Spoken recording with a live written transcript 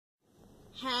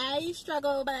Hey,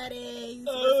 struggle buddies.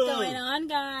 What's going on,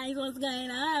 guys? What's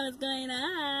going on? What's going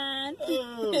on?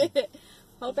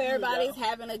 Hope everybody's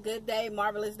having a good day,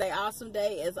 marvelous day, awesome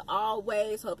day as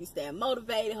always. Hope you staying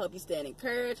motivated. Hope you staying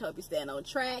encouraged. Hope you staying on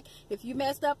track. If you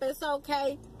messed up, it's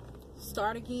okay.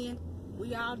 Start again.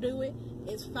 We all do it.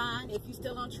 It's fine. If you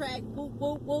still on track, whoop,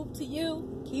 whoop, whoop to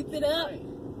you. Keep it up.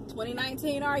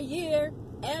 2019 our year.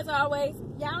 As always,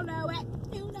 y'all know it.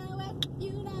 You know it.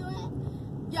 You know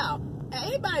it. Y'all,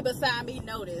 anybody beside me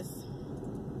notice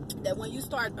that when you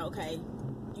start, okay,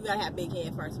 you gotta have a big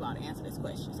head first of all to answer this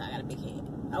question. So I got a big head.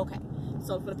 Okay.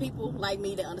 So for the people like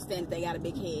me that understand that they got a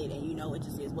big head and you know it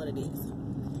just is what it is.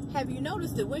 Have you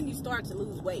noticed that when you start to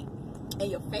lose weight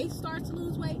and your face starts to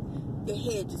lose weight, your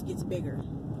head just gets bigger?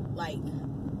 Like,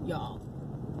 y'all,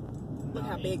 look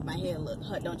how big my head look.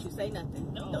 Don't you say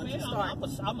nothing. No, don't man, you start. I'm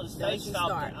gonna say don't you something.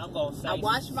 start. I'm gonna say I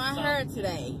washed my something. hair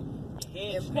today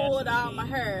and pulled all my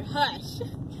hair. Hush.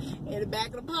 In the back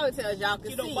of the ponytail, y'all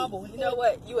can see. You know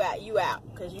what? You out.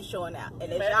 Because you showing out.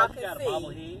 And as y'all can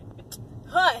see,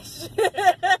 hush.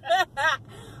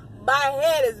 My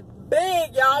head is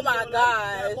big, y'all. My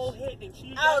gosh.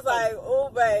 I was like, oh,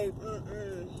 babe.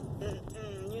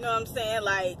 You know what I'm saying?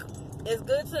 Like, it's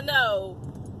good to know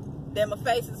that my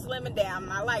face is slimming down.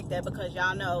 And I like that because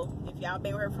y'all know, if y'all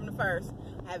been here from the first,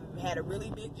 I've had a really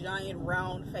big, giant,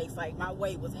 round face. Like, my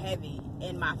weight was heavy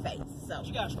in my face. So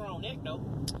you got a strong neck, though.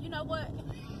 You know what?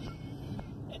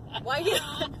 Why you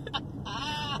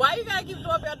gotta keep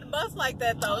going up the bus like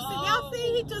that, though? See, y'all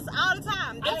see, he just all the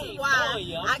time. This is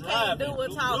why I can't do a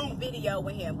talking video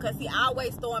with him, because he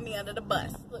always throwing me under the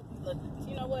bus. Look,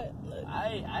 you know what? Look.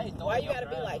 I ain't Why you gotta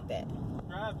be like that?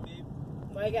 Drive, baby.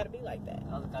 Why you gotta be like that?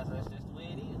 Because that's just the way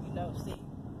it is. You know, see.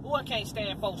 Who I can't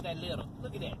stand folks that little.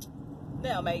 Look at that.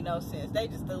 That don't make no sense. They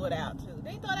just threw it out, too.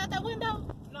 They throw it out that window?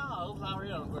 No, it was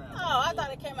already on the ground. Oh, I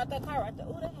thought it came out that car right there.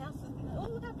 Ooh, that house is,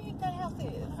 ooh, look how big that house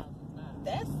is.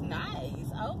 That's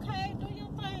nice. Okay, do your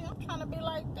thing. I'm trying to be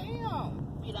like, damn.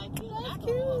 Be like, that's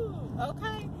cute.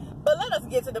 Okay. But let us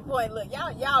get to the point. Look,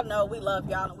 y'all know we love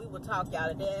y'all and we will talk y'all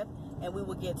to death and we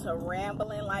will get to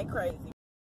rambling like crazy.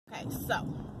 Okay, so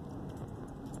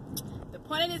the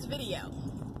point of this video,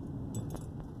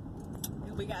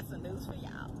 we got some news for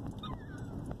y'all.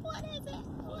 What is it?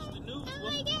 What's the news? Oh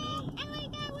my God. Oh my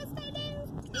God, what's the news?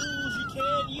 News you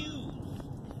can use.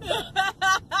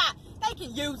 They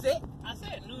can use it. I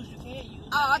said news you can't use.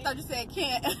 Oh, I thought you said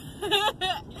can't.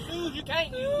 News you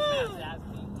can't use.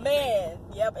 Man,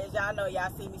 yep, as y'all know,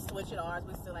 y'all see me switching arms.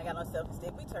 We still ain't got no selfie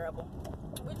stick. We terrible.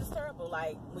 We just terrible.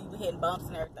 Like, we hitting bumps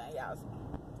and everything. Y'all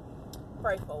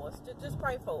pray for us. Just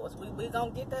pray for us. We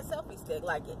gonna get that selfie stick.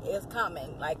 Like, it's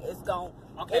coming. Like, it's gonna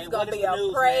be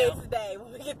a praise day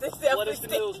when we get this selfie stick. What is the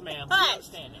news, ma'am? You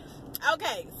understand this?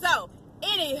 Okay, so,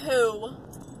 anywho,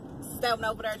 stepping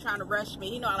over there trying to rush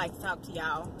me. You know I like to talk to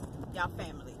y'all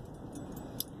family.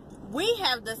 We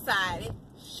have decided,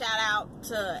 shout out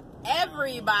to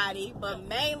everybody, but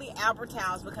mainly Albert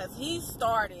Towns, because he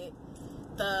started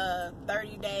the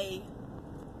 30-day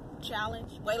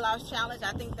challenge, weight loss challenge.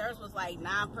 I think theirs was like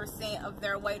 9% of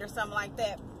their weight or something like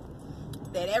that.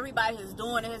 That everybody is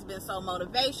doing. It has been so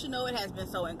motivational. It has been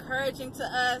so encouraging to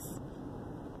us.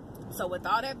 So with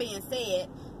all that being said,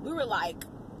 we were like,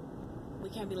 we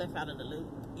can't be left out of the loop.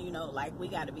 You know, like, we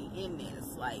got to be in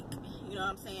this. Like, you know what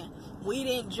I'm saying? We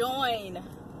didn't join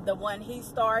the one he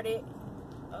started.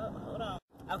 Hold on.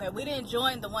 Okay, we didn't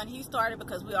join the one he started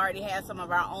because we already had some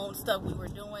of our own stuff we were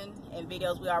doing and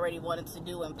videos we already wanted to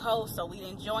do and post. So we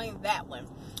didn't join that one.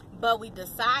 But we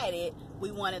decided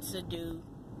we wanted to do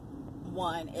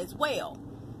one as well.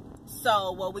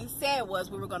 So what we said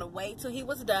was we were going to wait till he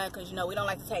was done, because, you know, we don't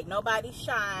like to take nobody's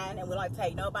shine and we don't like to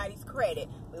take nobody's credit.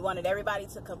 We wanted everybody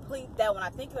to complete that one. I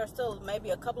think there's still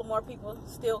maybe a couple more people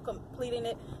still completing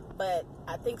it, but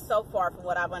I think so far from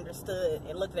what I've understood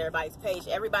and looked at everybody's page,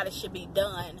 everybody should be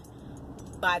done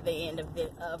by the end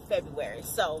of February.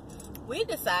 So we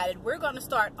decided we're going to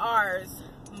start ours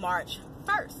March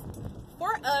 1st.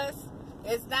 For us,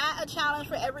 it's not a challenge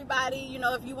for everybody. You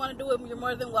know, if you want to do it, you're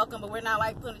more than welcome. But we're not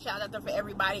like putting a challenge out there for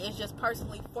everybody. It's just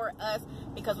personally for us,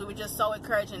 because we were just so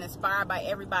encouraged and inspired by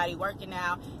everybody working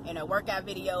out and their workout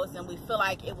videos. And we feel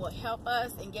like it will help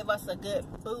us and give us a good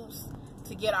boost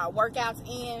to get our workouts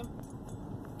in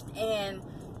and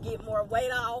get more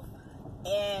weight off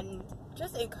and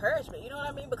just encouragement. You know what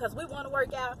I mean? Because we want to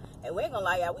work out and we ain't going to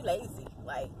lie, y'all, we lazy.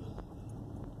 Like,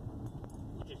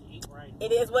 right.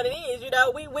 It is what it is, you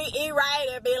know. We eat right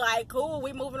and be like, cool,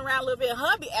 we moving around a little bit.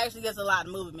 Hubby actually gets a lot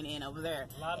of movement in over there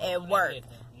at work.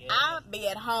 Yeah. I'll be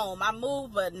at home. I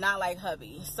move, but not like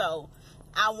hubby. So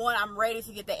I'm ready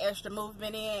to get the extra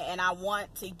movement in, and I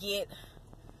want to get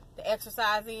the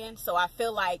exercise in. So I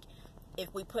feel like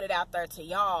if we put it out there to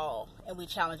y'all and we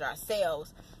challenge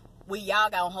ourselves, y'all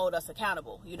gotta hold us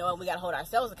accountable, you know, and we gotta hold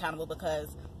ourselves accountable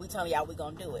because we tell y'all we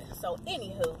gonna do it. So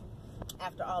anywho,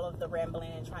 after all of the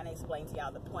rambling and trying to explain to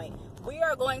y'all the point, we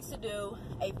are going to do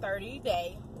a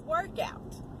 30-day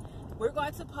workout. We're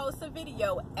going to post a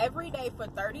video every day for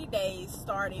 30 days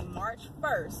starting March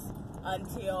 1st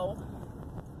until,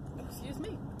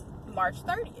 March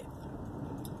 30th.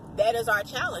 That is our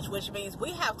challenge, which means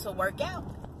we have to work out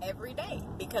every day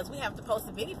because we have to post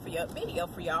a video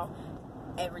for y'all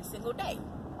every single day.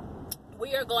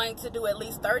 We are going to do at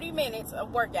least 30 minutes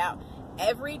of workout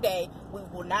every day. We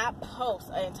will not post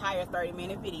an entire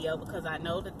 30-minute video because I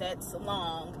know that that's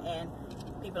long and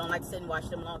people don't like to sit and watch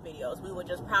them long videos. We will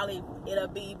just it'll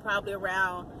be probably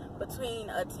around between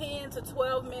a 10 to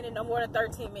 12 minute, no more than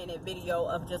 13-minute video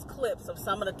of just clips of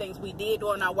some of the things we did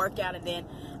during our workout, and then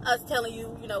us telling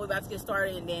you, you know, we're about to get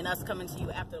started, and then us coming to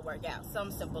you after the workout.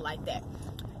 Something simple like that.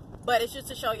 But it's just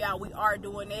to show y'all we are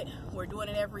doing it. We're doing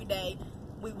it every day.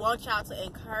 We want y'all to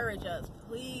encourage us.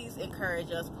 Please encourage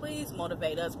us. Please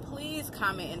motivate us. Please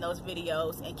comment in those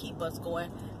videos and keep us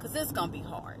going, because it's going to be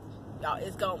hard.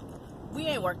 Y'all, we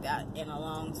ain't worked out in a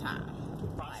long time.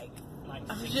 Like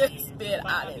I'm just being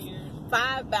honest.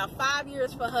 About 5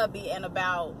 years for hubby and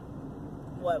about,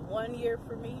 1 year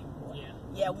for me?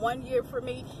 Yeah, 1 year for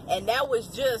me. And that was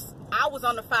just, I was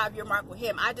on the 5-year mark with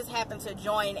him. I just happened to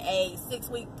join a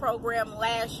 6-week program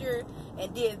last year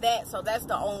and did that. So that's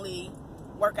the only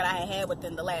workout I had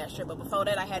within the last year. But before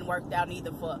that, I hadn't worked out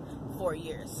either for 4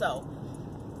 years. So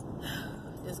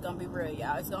it's going to be real,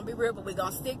 y'all. It's going to be real, but we're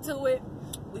going to stick to it.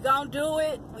 We're going to do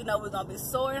it. We know we're going to be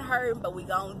sore and hurting, but we're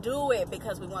going to do it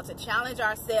because we want to challenge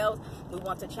ourselves. We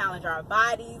want to challenge our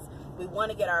bodies. We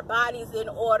want to get our bodies in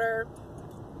order.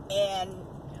 And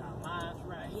our minds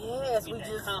right. Yes, we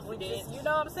just, you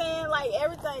know what I'm saying? Like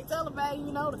everything, tell about,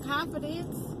 you know, the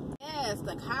confidence. Yes,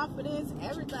 the confidence,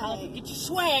 everything. Get your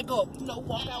swag up, you know,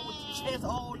 walk out with your chest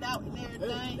all out and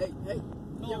everything. Hey.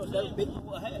 Nose in the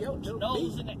air. No, get your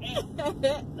nose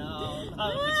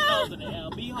in the air.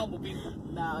 Be humble, people.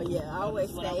 No, yeah, always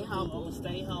stay humble.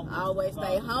 Stay humble. Always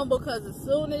stay humble, because as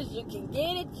soon as you can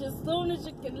get it, as soon as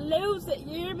you can lose it,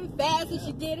 you hear me? Fast as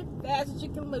you get it, fast as you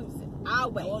can lose it.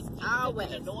 Always.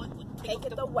 Take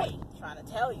it away. Trying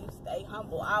to tell you, stay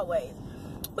humble, always.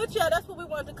 But yeah, that's what we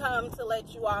wanted to come to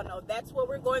let you all know. That's what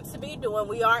we're going to be doing.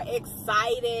 We are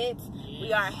excited.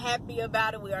 We are happy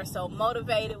about it. We are so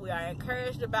motivated. We are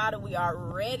encouraged about it. We are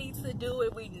ready to do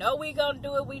it. We know we're going to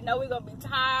do it. We know we're going to be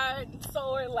tired and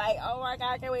sore. Like, oh my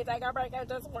God, I can't wait to take our break out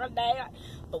just one day.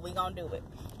 But we're going to do it.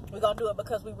 We're going to do it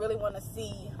because we really want to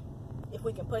see if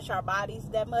we can push our bodies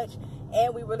that much.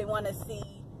 And we really want to see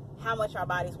how much our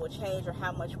bodies will change or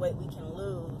how much weight we can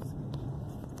lose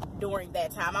during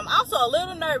that time. I'm also a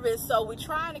little nervous, so we're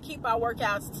trying to keep our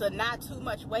workouts to not too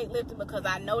much weightlifting, because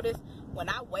I notice when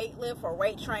I weight lift or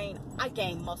weight train, I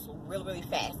gain muscle really, really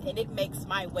fast, and it makes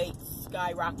my weight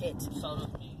skyrocket.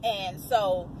 And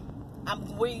so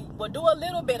we will do a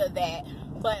little bit of that,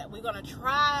 but we're going to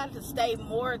try to stay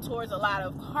more towards a lot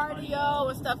of cardio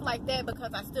and stuff like that,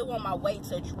 because I still want my weight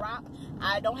to drop.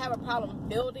 I don't have a problem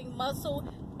building muscle,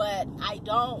 but I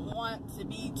don't want to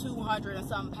be 200 and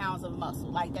something pounds of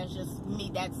muscle. Like, that's just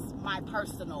me. That's my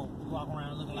personal. Walk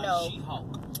around looking like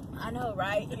She-Hulk. I know,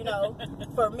 right? You know,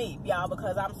 for me, y'all,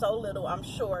 because I'm so little, I'm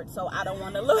short, so I don't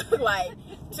want to look like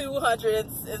 200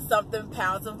 and something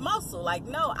pounds of muscle. Like,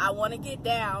 no, I want to get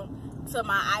down to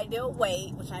my ideal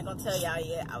weight, which I ain't going to tell y'all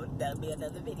yet. That'll be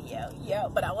another video. Yeah,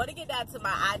 but I want to get down to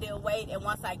my ideal weight, and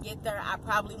once I get there, I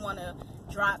probably want to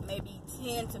drop maybe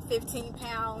 10 to 15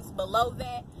 pounds below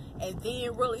that, and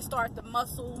then really start the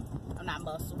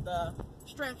the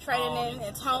strength training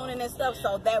and toning and stuff,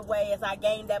 so that way as I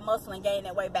gain that muscle and gain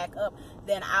that weight back up,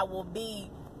 then I will be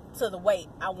to the weight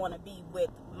I want to be with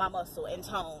my muscle and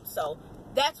tone. So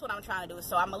that's what I'm trying to do.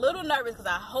 So I'm a little nervous because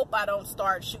I hope I don't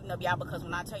start shooting up, y'all, because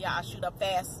when I tell y'all I shoot up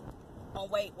fast on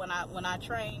weight when I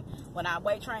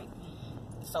weight train,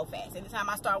 so fast. Anytime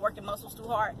I start working muscles too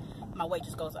hard, my weight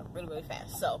just goes up really, really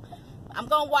fast. So I'm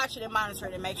going to watch it and monitor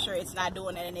it and make sure it's not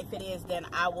doing it. And if it is, then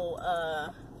I will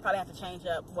probably have to change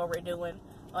up what we're doing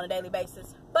on a daily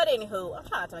basis. But anywho, I'm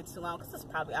trying not to make it too long because it's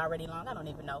probably already long. I don't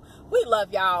even know. We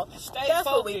love y'all. Stay That's focused,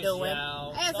 what we're doing.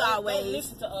 Y'all. As always. Don't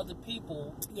listen to other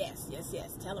people. Yes.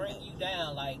 Tell them. Bring you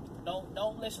down. Like,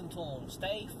 don't listen to them.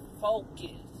 Stay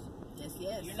focused.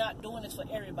 Yes. You're not doing this for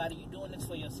everybody. You're doing this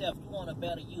for yourself. You want a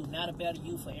better you, not a better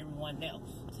you for everyone else.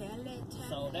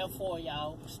 So therefore,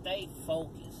 y'all, stay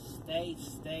focused.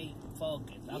 Stay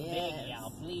focused. I'm begging y'all,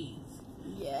 please.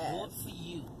 Yes. Do it for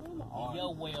you and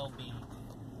your well-being.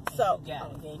 So, you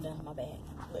got it. okay, done. My bad.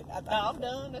 Look, No, I'm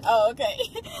done. Okay.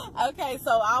 Okay,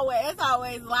 so as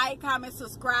always, like, comment,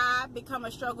 subscribe, become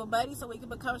a struggle buddy so we can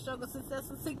become struggle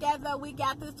successful together. We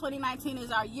got this. 2019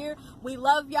 is our year. We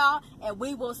love y'all, and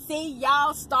we will see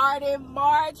y'all starting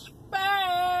March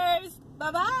 1st.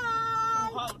 Bye-bye.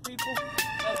 Holla, people.